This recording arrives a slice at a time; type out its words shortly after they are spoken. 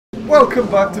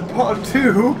Welcome back to part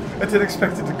 2. I didn't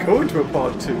expect it to go into a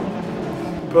part 2.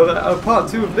 But part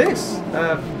 2 of this.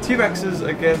 T-Rexes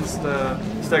against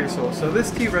Stegosaurus. So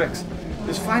this T-Rex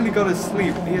has finally got his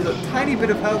sleep. He has a tiny bit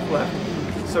of health left.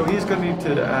 So he's going to need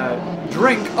to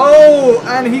drink. Oh!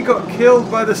 And he got killed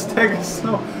by the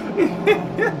Stegosaurus.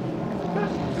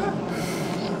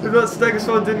 If that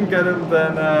Stegosaurus didn't get him,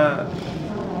 then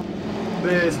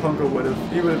his hunger would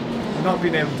have. He would have not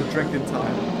been able to drink in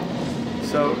time.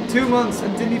 So 2 months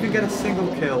and didn't even get a single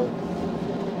kill.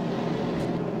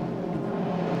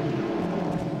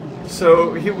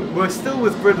 So we're still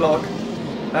with Gridlock.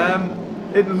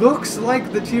 It looks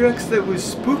like the T-Rex that was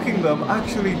spooking them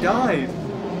actually died,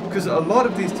 because a lot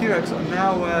of these T-Rex are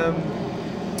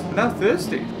now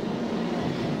thirsty.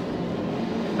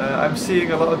 I'm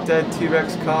seeing a lot of dead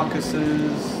T-Rex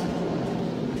carcasses.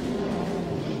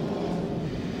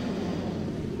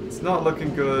 It's not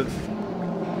looking good.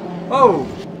 Oh!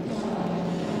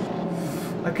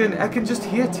 I can just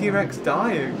hear T-Rex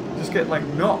dying. Just get like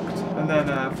knocked and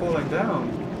then falling down.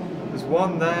 There's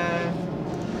one there.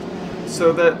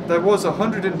 So there was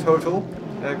 100 in total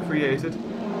created.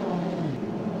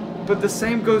 But the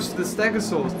same goes to the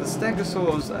Stegosaurs. The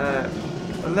Stegosaurs,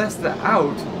 unless they're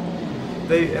out,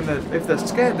 if they're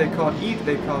scared, they can't eat,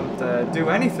 they can't do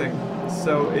anything.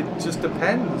 So it just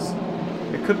depends.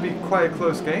 It could be quite a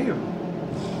close game.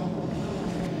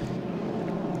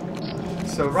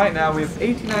 So right now we have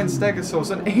 89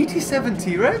 Stegosaurs and 87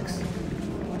 T-Rex?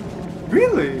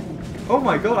 Really? Oh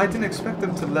my god, I didn't expect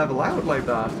them to level out like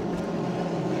that.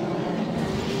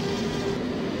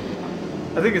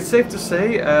 I think it's safe to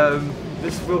say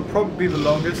this will probably be the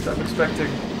longest. I'm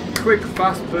expecting quick,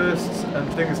 fast bursts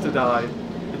and things to die.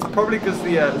 It's probably because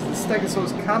the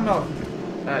Stegosaurs cannot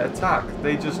attack,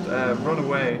 they just run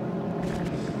away.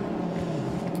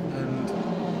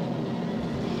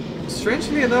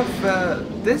 Strangely enough,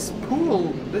 this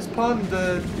pond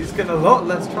is getting a lot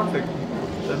less traffic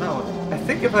than now. I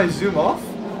think if I zoom off,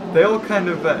 they all kind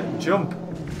of jump.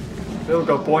 They all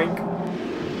go boink,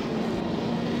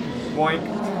 boink.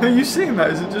 Are you seeing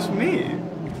that? Is it just me?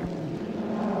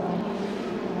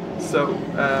 So,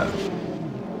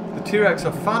 the T-Rex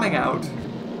are fanning out,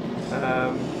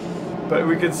 but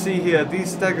we can see here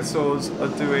these Stegosaurs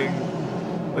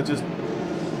are just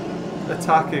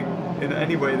attacking in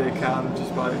any way they can,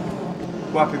 just by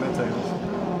whapping their tails.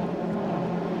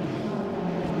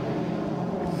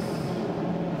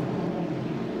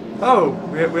 Oh,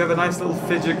 we have a nice little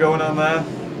fidget going on there.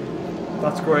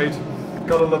 That's great.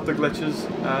 Gotta love the glitches.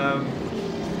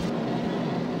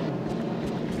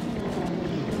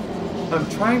 I'm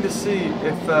trying to see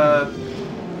if I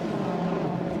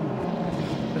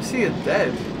see it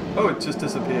dead. Oh, it just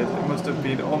disappeared. It must have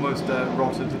been almost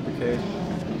rotted and decayed.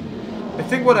 I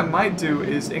think what I might do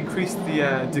is increase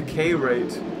the decay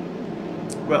rate.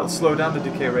 Well, slow down the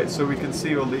decay rate so we can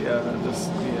see all the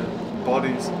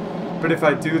bodies. But if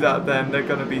I do that, then they're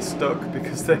going to be stuck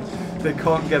because they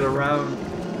can't get around.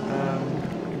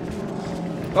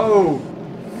 Oh!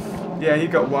 Yeah, he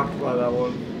got whacked by that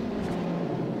one.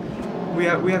 We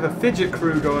have a fidget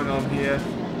crew going on here.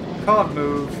 Can't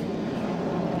move.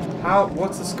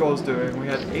 What's the scores doing? We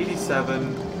had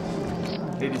 87,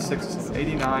 86,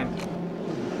 89.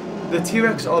 The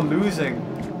T-Rex are losing.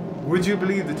 Would you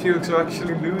believe the T-Rex are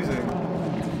actually losing?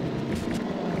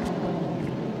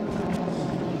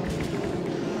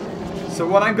 So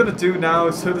what I'm going to do now,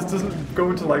 so this doesn't go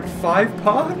into like 5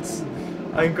 parts,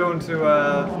 I'm going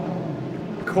to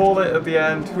call it at the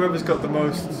end. Whoever's got the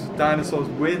most dinosaurs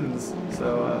wins.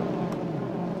 So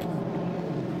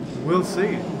we'll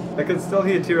see. I can still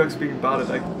hear T-Rex being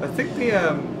battered. I think the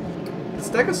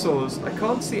Stegosaurs, I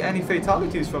can't see any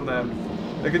fatalities from them.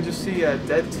 I can just see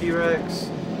dead T-Rex,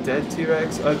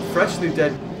 a freshly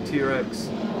dead T-Rex,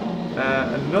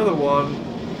 another one.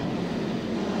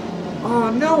 Oh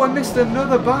no, I missed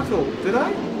another battle. Did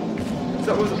I?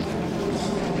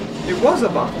 It was a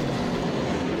battle.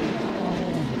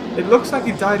 It looks like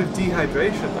he died of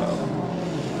dehydration though.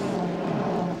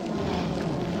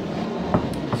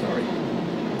 Sorry.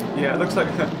 Yeah, it looks like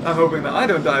I'm hoping that I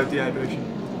don't die of dehydration.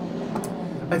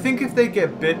 I think if they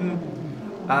get bitten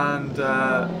and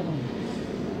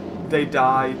they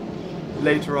die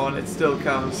later on, it still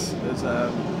counts as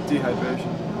dehydration.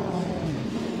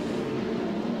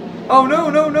 Oh no,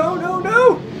 no, no, no,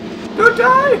 no! Don't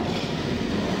die!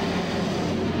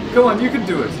 Come on, you can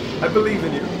do it. I believe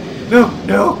in you. No,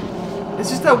 no! It's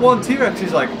just that one T-Rex,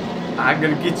 he's like, I'm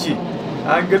gonna get you.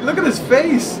 Look at his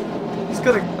face! He's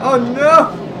gonna, oh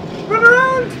no! Run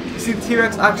around! See, the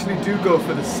T-Rex actually do go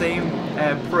for the same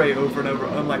prey over and over,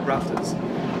 unlike raptors.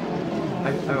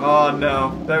 Oh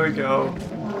no, there we go.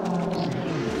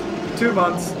 2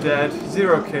 months, dead,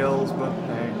 0 kills, but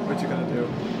hey, what you gonna do?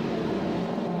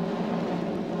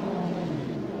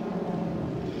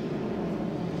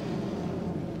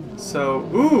 So,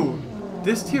 ooh!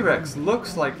 This T-Rex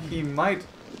looks like he might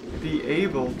be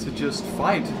able to just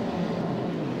fight.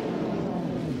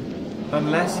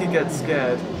 Unless he gets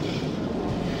scared.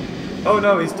 Oh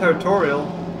no, he's territorial.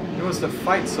 He wants to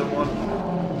fight someone.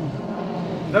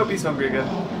 Nope, he's hungry again.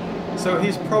 So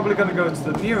he's probably going to go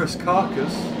to the nearest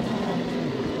carcass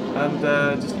and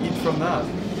just eat from that.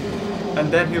 And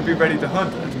then he'll be ready to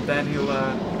hunt, and then he'll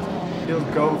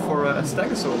go for a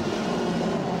stegosaur.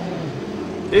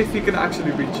 If he can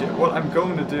actually reach it. What I'm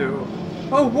going to do...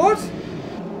 Oh, what?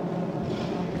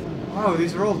 Wow,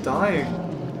 these are all dying.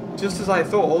 Just as I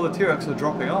thought, all the T-Rex are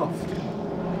dropping off.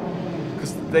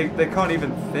 Because they can't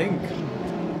even think.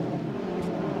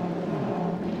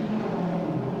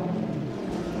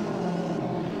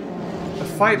 A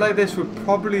fight like this would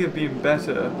probably have been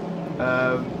better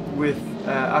with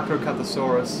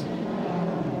Acrocanthosaurus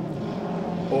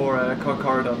or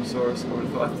Carcharodontosaurus.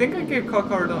 I think I gave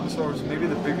Carcharodontosaurus maybe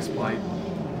the biggest bite.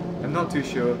 I'm not too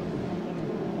sure.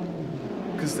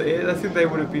 Because I think they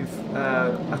would have been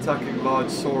attacking large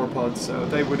sauropods, so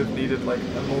they would have needed like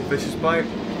a more vicious bite,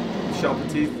 sharper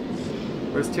teeth.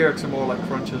 Whereas T-Rex are more like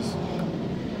crunchers.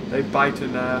 They bite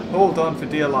and hold on for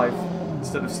dear life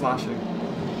instead of slashing.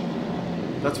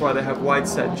 That's why they have wide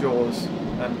set jaws,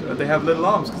 and they have little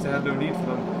arms because they have no need for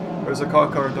them. Whereas a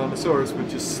Carcharodontosaurus would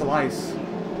just slice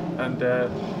and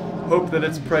hope that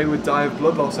its prey would die of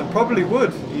blood loss, and probably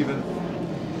would even.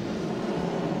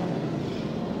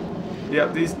 Yeah,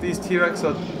 these T-Rex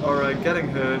are getting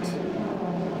hurt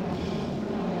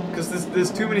because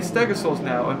there's too many stegosaurs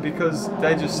now, and because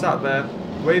they just sat there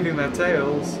waving their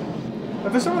tails.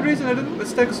 And for some odd reason, I don't think the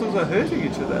stegosaurs are hurting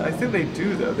each other. I think they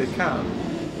do though. They can.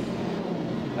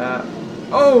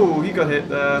 Oh, he got hit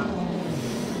there.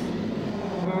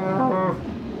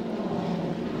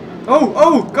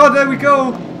 Oh, God, there we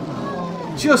go.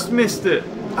 Just missed it.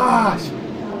 Ah,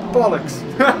 bollocks.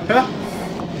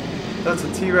 That's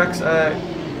a T-Rex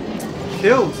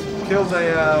killed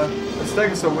a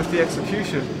stegosaur with the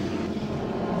execution.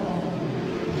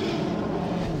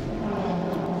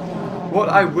 What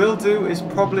I will do is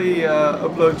probably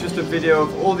upload just a video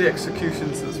of all the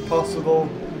executions that's possible,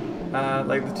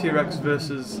 like the T-Rex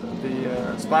versus the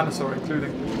Spinosaur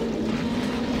including.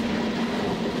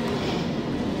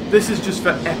 This is just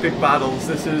for epic battles.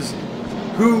 This is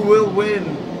who will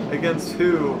win against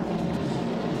who.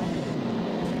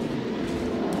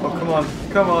 Oh,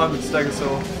 come on,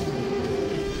 Stegosaur.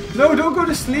 No, don't go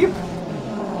to sleep.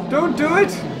 Don't do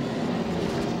it.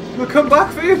 We'll come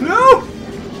back for you. No!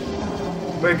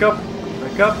 Wake up,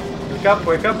 wake up, wake up,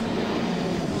 wake up.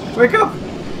 Wake up!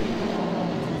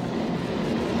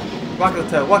 Whack the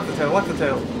tail, whack the tail, whack the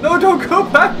tail. No, don't go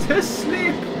back to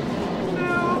sleep.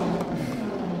 No.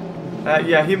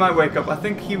 Yeah, he might wake up. I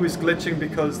think he was glitching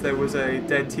because there was a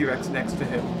dead T-Rex next to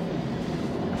him.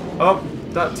 Oh.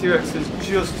 That T-Rex has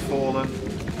just fallen.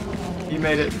 He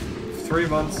made it 3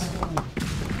 months.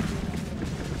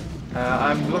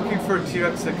 I'm looking for a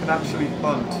T-Rex that can actually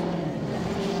hunt.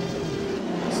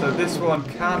 So this one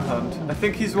can hunt. I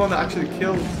think he's the one that actually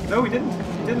killed... No, he didn't.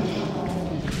 He didn't.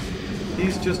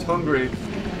 He's just hungry.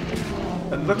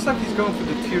 And it looks like he's going for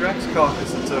the T-Rex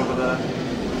carcass that's over there.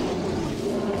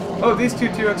 Oh, these two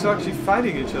T-Rex are actually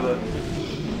fighting each other.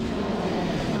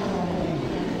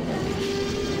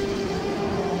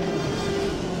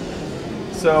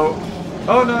 So,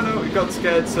 oh no, he got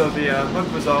scared, so the hunt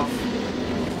was off.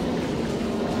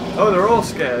 Oh, they're all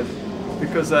scared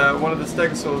because one of the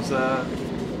stegosaurs.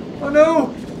 Oh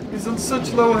no, he's on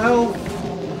such low health.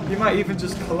 He might even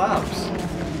just collapse.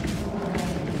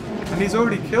 And he's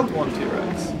already killed one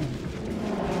T-Rex.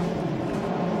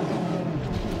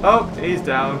 Oh, he's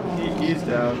down. He's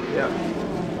down. Yeah.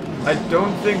 I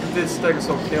don't think this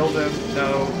stegosaur killed him.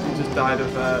 No, he just died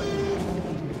of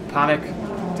panic.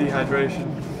 Dehydration.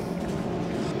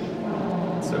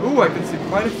 So, ooh, I can see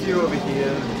quite a few over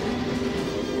here.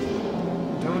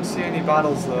 Don't see any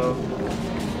battles though.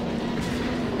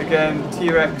 Again,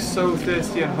 T-Rex so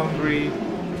thirsty and hungry.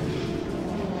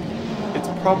 It's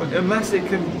probably, unless it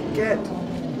can get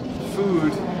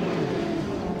food,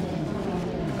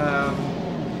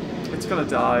 it's gonna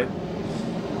die.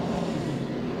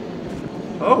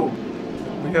 Oh,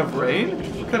 we have rain?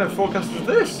 What kind of forecast is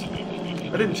this?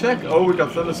 I didn't check. Oh, we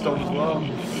got thunderstorms as well.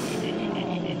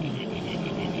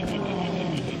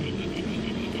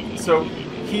 So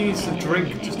he needs to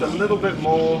drink just a little bit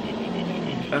more,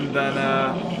 and then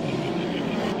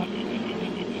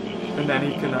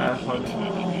he can hunt.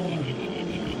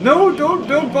 No,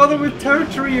 don't bother with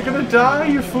territory. You're gonna die,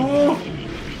 you fool.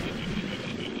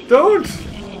 Don't.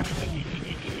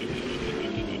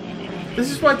 This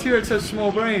is why T-Rex has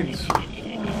small brains.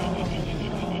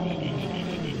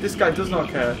 This guy does not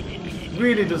care.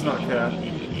 Really does not care.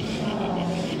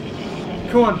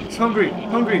 Come on, it's hungry,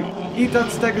 hungry. Eat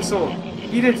that stegosaur.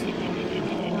 Eat it.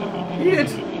 Eat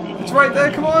it. It's right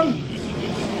there, come on.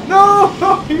 No!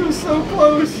 He was so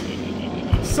close.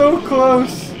 So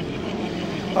close.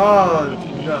 Oh,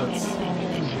 nuts.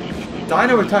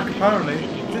 Dino attack apparently.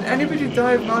 Did anybody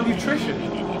die of malnutrition?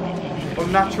 Or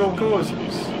natural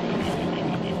causes?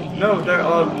 No, there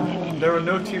are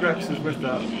no T-Rexes with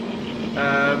that.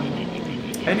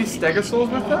 Any Stegosaurs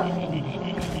with that?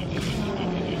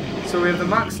 So we have the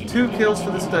max 2 kills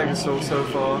for the Stegosaur so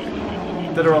far.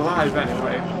 That are alive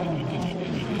anyway.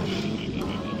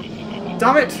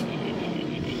 Damn it!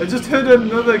 I just heard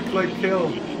another like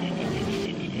kill.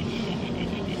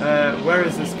 Where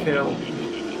is this kill?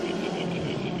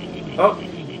 Oh,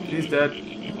 he's dead.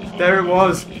 There it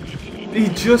was. He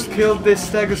just killed this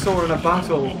Stegosaur in a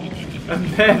battle,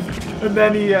 and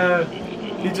then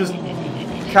he just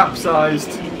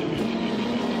capsized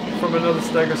from another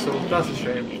Stegosaur. That's a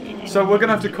shame. So we're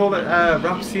gonna have to call it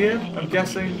wraps here, I'm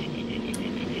guessing.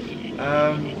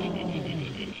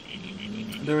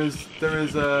 There is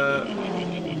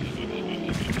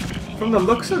from the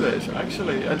looks of it,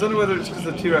 actually. I don't know whether it's because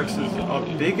the T-Rexes are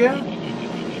bigger.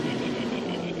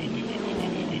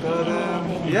 But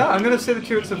yeah, I'm gonna say the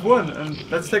T-Rex have won, and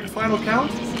let's take a final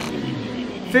count.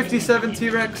 57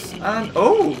 T-Rex and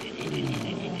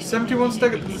 71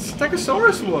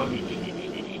 Stegosaurus won.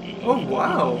 Oh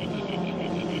wow!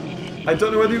 I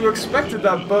don't know whether you expected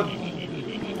that, but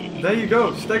there you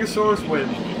go. Stegosaurus win.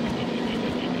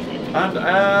 And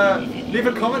leave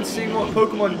a comment seeing what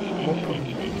Pokemon.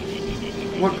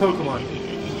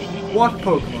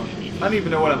 I don't even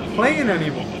know what I'm playing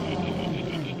anymore.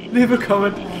 Leave a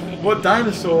comment what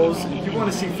dinosaurs you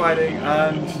want to see fighting,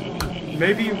 and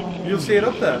maybe you'll see it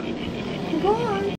up there. Bye.